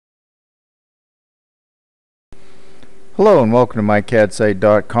Hello and welcome to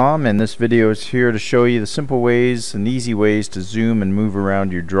mycadsite.com, and this video is here to show you the simple ways and easy ways to zoom and move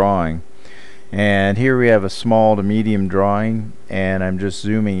around your drawing. And here we have a small to medium drawing, and I'm just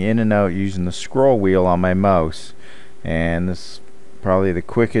zooming in and out using the scroll wheel on my mouse. And this is probably the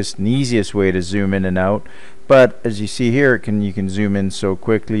quickest and easiest way to zoom in and out, but as you see here, you can zoom in so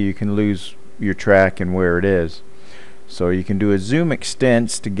quickly you can lose your track and where it is. So you can do a zoom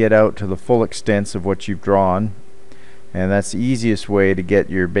extents to get out to the full extents of what you've drawn, and that's the easiest way to get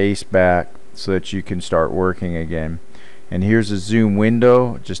your base back so that you can start working again. And here's a zoom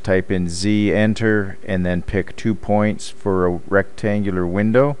window. Just type in Z, enter, and then pick 2 points for a rectangular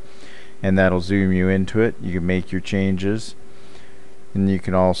window, and that'll zoom you into it. You can make your changes, and you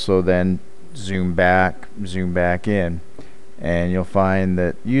can also then zoom back in, and you'll find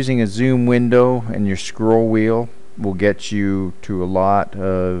that using a zoom window and your scroll wheel will get you to a lot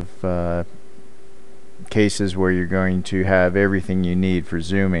of cases where you're going to have everything you need for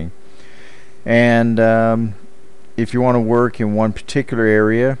zooming. And if you want to work in one particular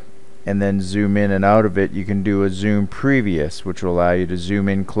area and then zoom in and out of it, you can do a zoom previous, which will allow you to zoom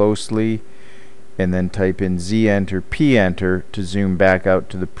in closely and then type in Z, enter, P, enter to zoom back out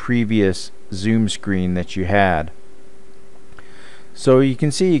to the previous zoom screen that you had. So you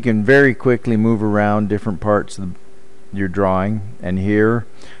can see you can very quickly move around different parts of your drawing, and here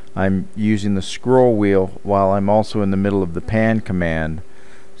I'm using the scroll wheel while I'm also in the middle of the pan command.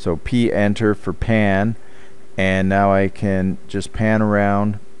 So P, enter for pan, and now I can just pan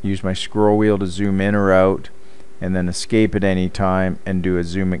around, use my scroll wheel to zoom in or out, and then escape at any time and do a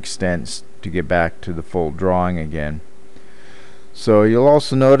zoom extents to get back to the full drawing again. So you'll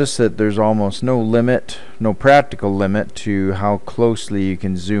also notice that there's almost no limit, no practical limit to how closely you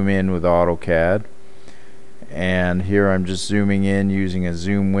can zoom in with AutoCAD. And here I'm just zooming in using a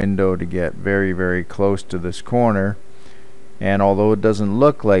zoom window to get very close to this corner, and although it doesn't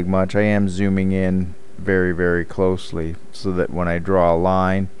look like much, I am zooming in very closely so that when I draw a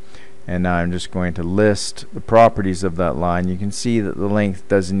line, and now I'm just going to list the properties of that line, you can see that the length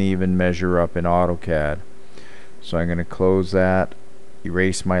doesn't even measure up in AutoCAD. So I'm going to close that,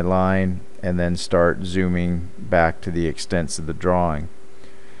 erase my line, and then start zooming back to the extents of the drawing.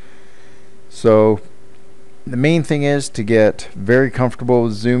 So the main thing is to get very comfortable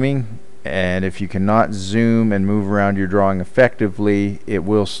with zooming, and if you cannot zoom and move around your drawing effectively, it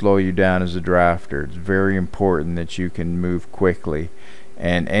will slow you down as a drafter. It's very important that you can move quickly,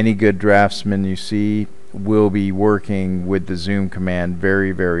 and any good draftsman you see will be working with the zoom command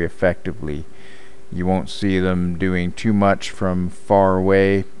very effectively. You won't see them doing too much from far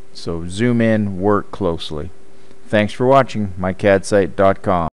away, so zoom in, work closely. Thanks for watching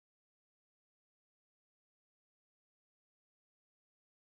mycadsite.com.